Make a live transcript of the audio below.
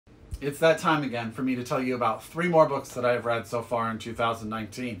It's that time again for me to tell you about 3 more books that I've read so far in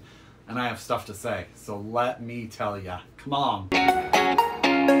 2019, and I have stuff to say, so let me tell ya. Come on.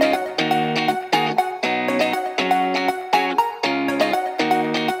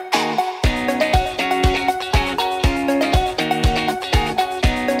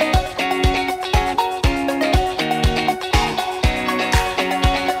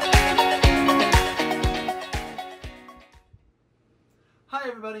 Hi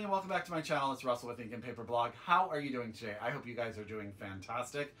everybody and welcome back to my channel. It's Russell with Ink and Paper Blog. How are you doing today? I hope you guys are doing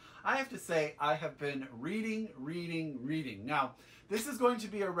fantastic. I have to say I have been reading. Now, this is going to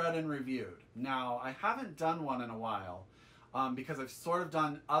be a read and reviewed. Now, I haven't done one in a while because I've sort of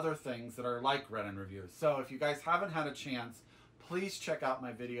done other things that are like read and reviews. So if you guys haven't had a chance, please check out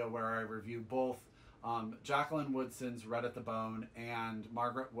my video where I review both Jacqueline Woodson's Red at the Bone and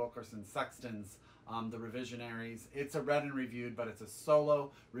Margaret Wilkerson Sexton's The Revisionaries. It's a read and reviewed, but it's a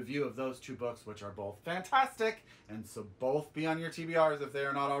solo review of those 2 books, which are both fantastic, and so both be on your TBRs if they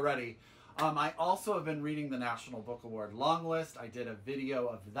are not already. I also have been reading the National Book Award long list. I did a video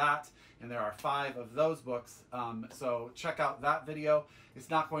of that, and there are 5 of those books, so check out that video. It's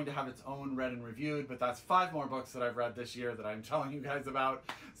not going to have its own read and reviewed, but that's 5 more books that I've read this year that I'm telling you guys about.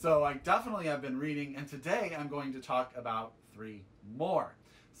 So I definitely have been reading, and today I'm going to talk about 3 more.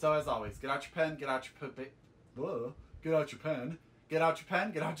 So as always, get out your pen, get out your pen, get out your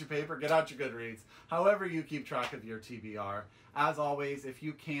paper, get out your Goodreads, however you keep track of your TBR. As always, if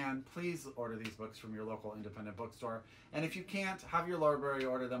you can, please order these books from your local independent bookstore. And if you can't, have your library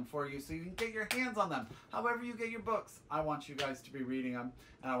order them for you so you can get your hands on them. However you get your books, I want you guys to be reading them,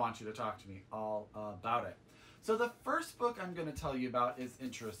 and I want you to talk to me all about it. So the first book I'm going to tell you about is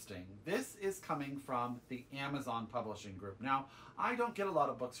interesting. This is coming from the Amazon Publishing Group. Now, I don't get a lot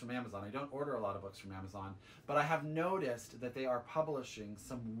of books from Amazon. I don't order a lot of books from Amazon, but I have noticed that they are publishing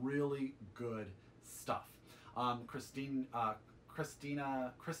some really good stuff. Kristen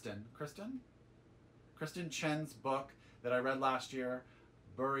Chen's book that I read last year,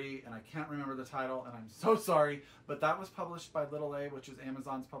 Bury, and I can't remember the title, and I'm so sorry, but that was published by Little A, which is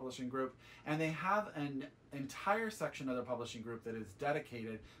Amazon's publishing group, and they have an entire section of their publishing group that is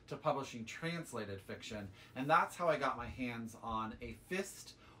dedicated to publishing translated fiction, and that's how I got my hands on A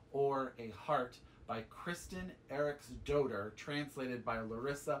Fist or a Heart by Kristen Eriksdotter, translated by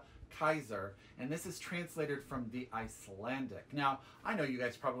Larissa Kaiser, and this is translated from the Icelandic. Now, I know you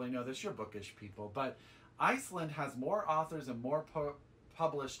guys probably know this, you're bookish people, but Iceland has more authors and more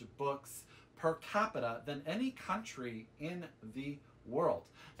published books per capita than any country in the world,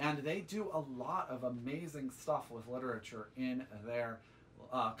 and they do a lot of amazing stuff with literature in their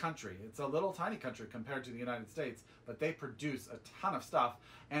country. It's a little tiny country compared to the United States, but they produce a ton of stuff,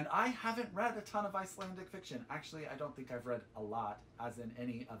 and I haven't read a ton of Icelandic fiction. Actually, I don't think I've read a lot, as in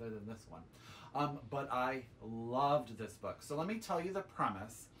any other than this one, but I loved this book. So let me tell you the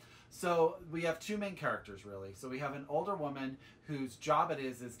premise. So we have 2 main characters, really. So we have an older woman whose job it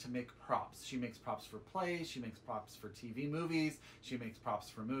is to make props. She makes props for plays, she makes props for TV movies, she makes props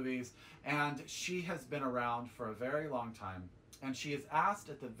for movies, and she has been around for a very long time. And she is asked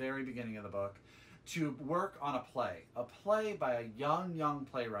at the very beginning of the book to work on a play by a young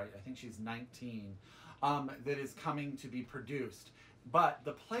playwright, I think she's 19, that is coming to be produced. But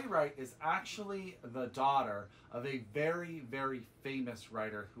the playwright is actually the daughter of a very famous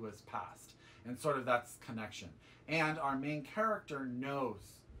writer who has passed. And sort of that's connection. And our main character knows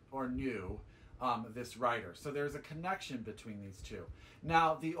or knew this writer. So there's a connection between these 2.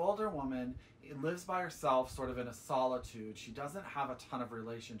 Now, the older woman lives by herself, sort of in a solitude. She doesn't have a ton of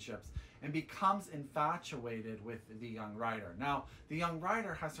relationships and becomes infatuated with the young writer. Now, the young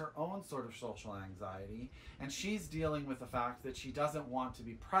writer has her own sort of social anxiety, and she's dealing with the fact that she doesn't want to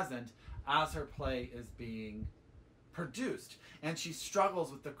be present as her play is being produced, and she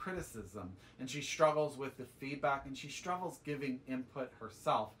struggles with the criticism, and she struggles with the feedback, and she struggles giving input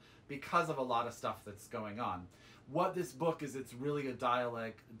herself because of a lot of stuff that's going on. What this book is, it's really a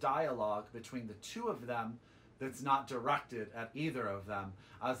dialogue between the 2 of them that's not directed at either of them,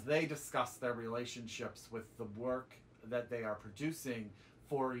 as they discuss their relationships with the work that they are producing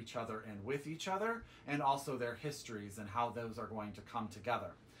for each other and with each other, and also their histories and how those are going to come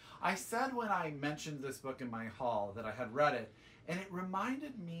together. I said when I mentioned this book in my haul that I had read it, and it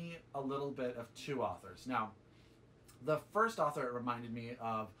reminded me a little bit of 2 authors. Now, the first author it reminded me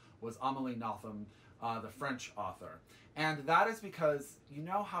of was Amélie Nothomb, the French author. And that is because you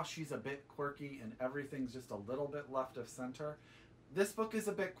know how she's a bit quirky and everything's just a little bit left of center? This book is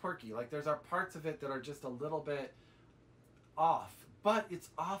a bit quirky. Like, there's parts of it that are just a little bit off, but it's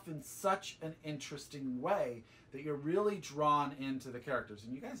often such an interesting way that you're really drawn into the characters.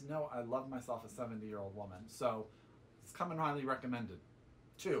 And you guys know I love myself a 70-year-old woman, so it's coming highly recommended.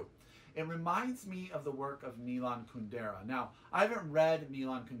 2, it reminds me of the work of Milan Kundera. Now, I haven't read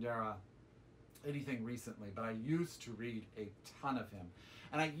Milan Kundera anything recently, but I used to read a ton of him.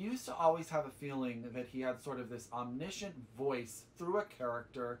 And I used to always have a feeling that he had sort of this omniscient voice through a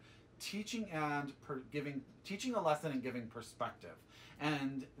character, teaching teaching a lesson and giving perspective.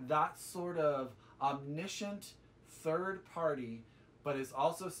 And that sort of omniscient third party, but is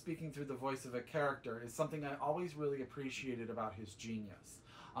also speaking through the voice of a character, is something I always really appreciated about his genius.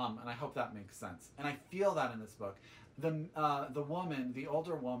 And I hope that makes sense. And I feel that in this book. The woman, the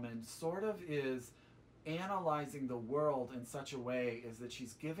older woman, sort of is analyzing the world in such a way is that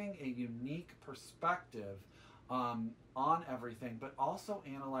she's giving a unique perspective on everything, but also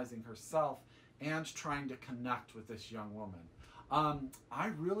analyzing herself and trying to connect with this young woman. I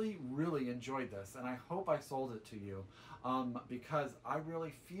really, really enjoyed this, and I hope I sold it to you because I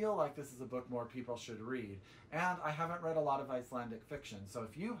really feel like this is a book more people should read. And I haven't read a lot of Icelandic fiction, so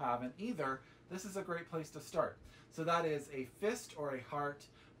if you haven't either, this is a great place to start. So that is A Fist or a Heart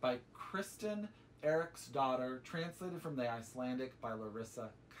by Kristen Eriksdottir, translated from the Icelandic by Larissa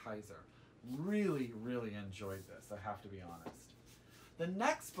Kaiser. Really, really enjoyed this, I have to be honest. The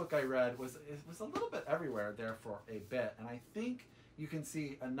next book I read was a little bit everywhere there for a bit, and I think you can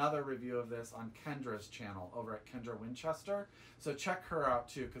see another review of this on Kendra's channel over at Kendra Winchester. So check her out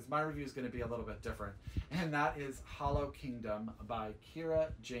too, because my review is going to be a little bit different. And that is Hollow Kingdom by Kira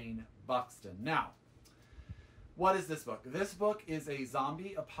Jane Buxton. Now, what is this book? This book is a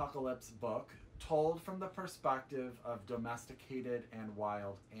zombie apocalypse book told from the perspective of domesticated and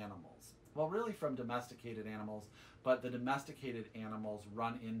wild animals. Well, really from domesticated animals, but the domesticated animals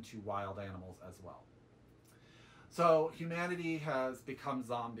run into wild animals as well. So humanity has become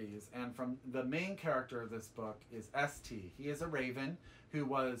zombies, and from the main character of this book is ST. He is a raven who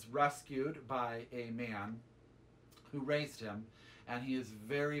was rescued by a man who raised him, and he is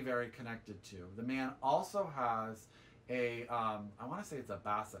very, very connected to. The man also has a, I want to say it's a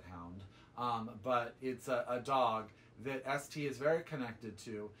basset hound, but it's a dog that ST is very connected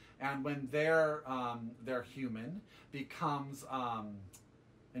to, and when their human becomes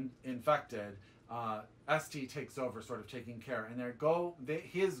infected, ST takes over, sort of taking care, and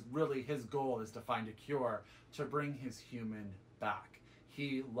his goal is to find a cure to bring his human back.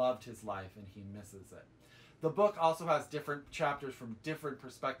 He loved his life and he misses it. The book also has different chapters from different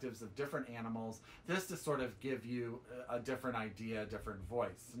perspectives of different animals, just to sort of give you a different idea, a different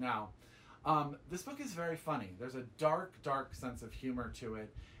voice. Now, this book is very funny. There's a dark, dark sense of humor to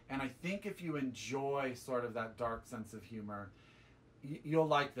it, and I think if you enjoy sort of that dark sense of humor, you'll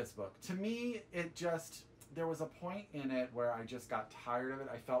like this book. To me, there was a point in it where I just got tired of it.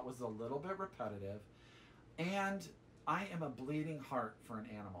 I felt it was a little bit repetitive, and I am a bleeding heart for an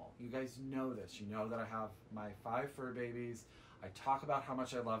animal. You guys know this. You know that I have my 5 fur babies. I talk about how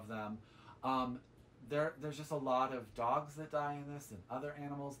much I love them. There's just a lot of dogs that die in this and other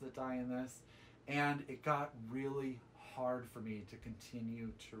animals that die in this, and it got really hard for me to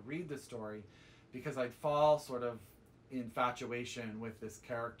continue to read the story because I'd fall sort of infatuation with this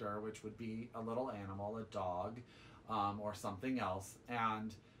character, which would be a little animal, a dog, or something else,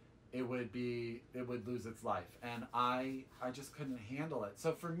 and it would lose its life, and I just couldn't handle it.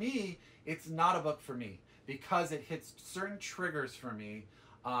 So for me, it's not a book for me because it hits certain triggers for me.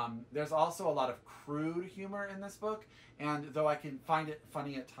 There's also a lot of crude humor in this book, and though I can find it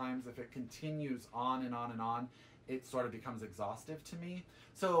funny at times, if it continues on and on and on, it sort of becomes exhaustive to me.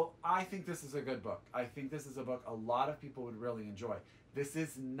 So I think this is a good book. I think this is a book a lot of people would really enjoy. This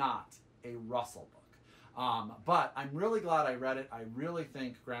is not a Russell book. But I'm really glad I read it. I really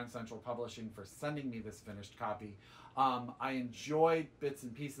thank Grand Central Publishing for sending me this finished copy. I enjoyed bits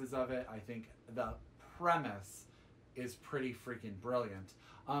and pieces of it. I think the premise is pretty freaking brilliant.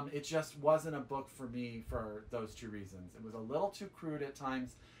 It just wasn't a book for me for those 2 reasons. It was a little too crude at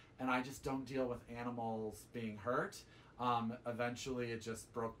times, and I just don't deal with animals being hurt. Eventually it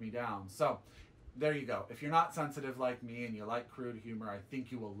just broke me down. So there you go. If you're not sensitive like me and you like crude humor, I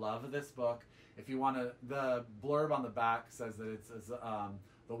think you will love this book. If you want to, the blurb on the back says that it's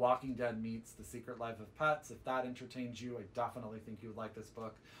The Walking Dead meets The Secret Life of Pets. If that entertains you, I definitely think you would like this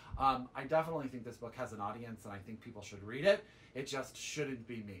book. I definitely think this book has an audience, and I think people should read it. It just shouldn't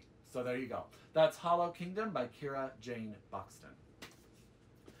be me. So there you go. That's Hollow Kingdom by Kira Jane Buxton.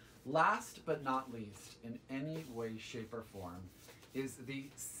 Last but not least, in any way, shape, or form, is the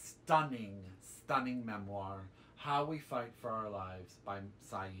stunning, stunning memoir, How We Fight for Our Lives by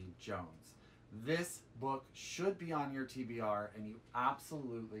Saeed Jones. This book should be on your TBR, and you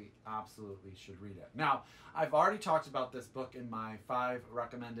absolutely, absolutely should read it. Now, I've already talked about this book in my 5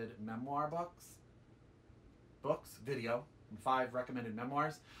 recommended memoir video, 5 recommended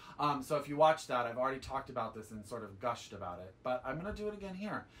memoirs. So if you watch that, I've already talked about this and sort of gushed about it, but I'm going to do it again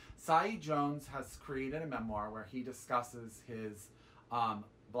here. Saeed Jones has created a memoir where he discusses his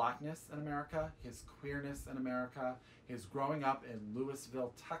blackness in America, his queerness in America, his growing up in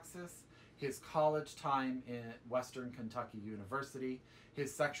Louisville, Texas, his college time in Western Kentucky University,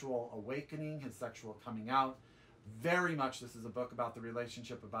 his sexual awakening, his sexual coming out. Very much this is a book about the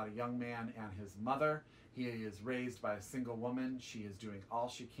relationship about a young man and his mother. He is raised by a single woman. She is doing all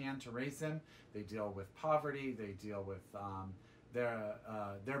she can to raise him. They deal with poverty. They deal with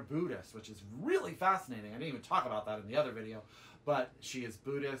they're Buddhist, which is really fascinating. I didn't even talk about that in the other video, but she is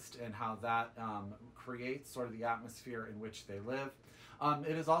Buddhist and how that creates sort of the atmosphere in which they live.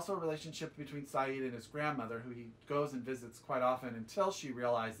 It is also a relationship between Saeed and his grandmother, who he goes and visits quite often until she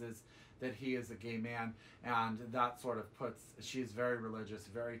realizes that he is a gay man, and that sort of puts, she is very religious,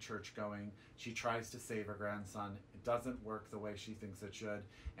 very church-going. She tries to save her grandson. It doesn't work the way she thinks it should,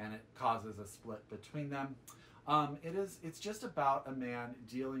 and it causes a split between them. It's just about a man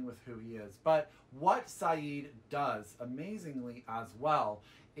dealing with who he is. But what Saeed does amazingly as well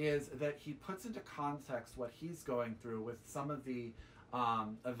is that he puts into context what he's going through with some of the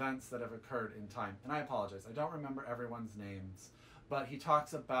events that have occurred in time. And I apologize, I don't remember everyone's names, but he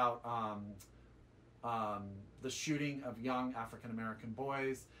talks about the shooting of young African-American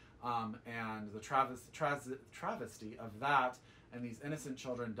boys and the travesty of that, and these innocent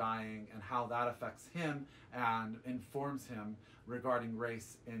children dying, and how that affects him and informs him regarding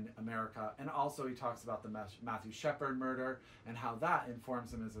race in America. And also he talks about the Matthew Shepard murder and how that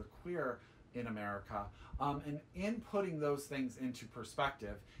informs him as a queer in America. And in putting those things into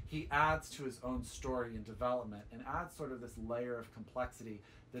perspective, he adds to his own story and development and adds sort of this layer of complexity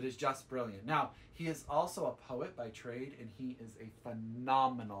that is just brilliant. Now, he is also a poet by trade, and he is a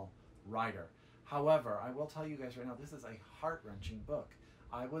phenomenal writer. However, I will tell you guys right now, this is a heart-wrenching book.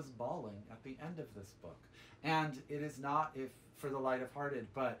 I was bawling at the end of this book. And it is not for the light-hearted,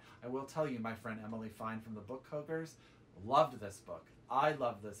 but I will tell you, my friend Emily Fine from the Book Cokers loved this book. I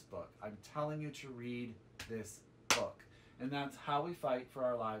love this book. I'm telling you to read this book. And that's How We Fight for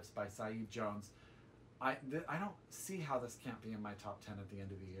Our Lives by Saeed Jones. I don't see how this can't be in my top 10 at the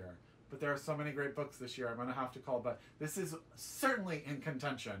end of the year. But there are so many great books this year I'm going to have to call, but this is certainly in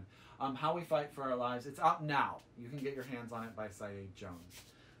contention. How We Fight for Our Lives. It's out now. You can get your hands on it by Saeed Jones.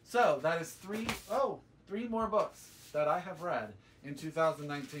 So that is three more books that I have read in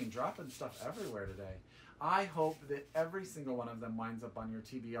 2019. Dropping stuff everywhere today. I hope that every single one of them winds up on your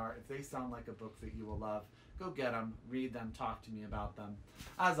TBR. If they sound like a book that you will love, go get them, read them, talk to me about them.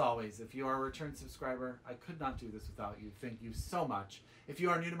 As always, if you are a return subscriber, I could not do this without you. Thank you so much. If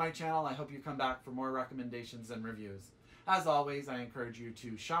you are new to my channel, I hope you come back for more recommendations and reviews. As always, I encourage you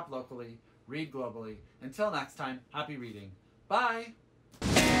to shop locally, read globally. Until next time, happy reading. Bye!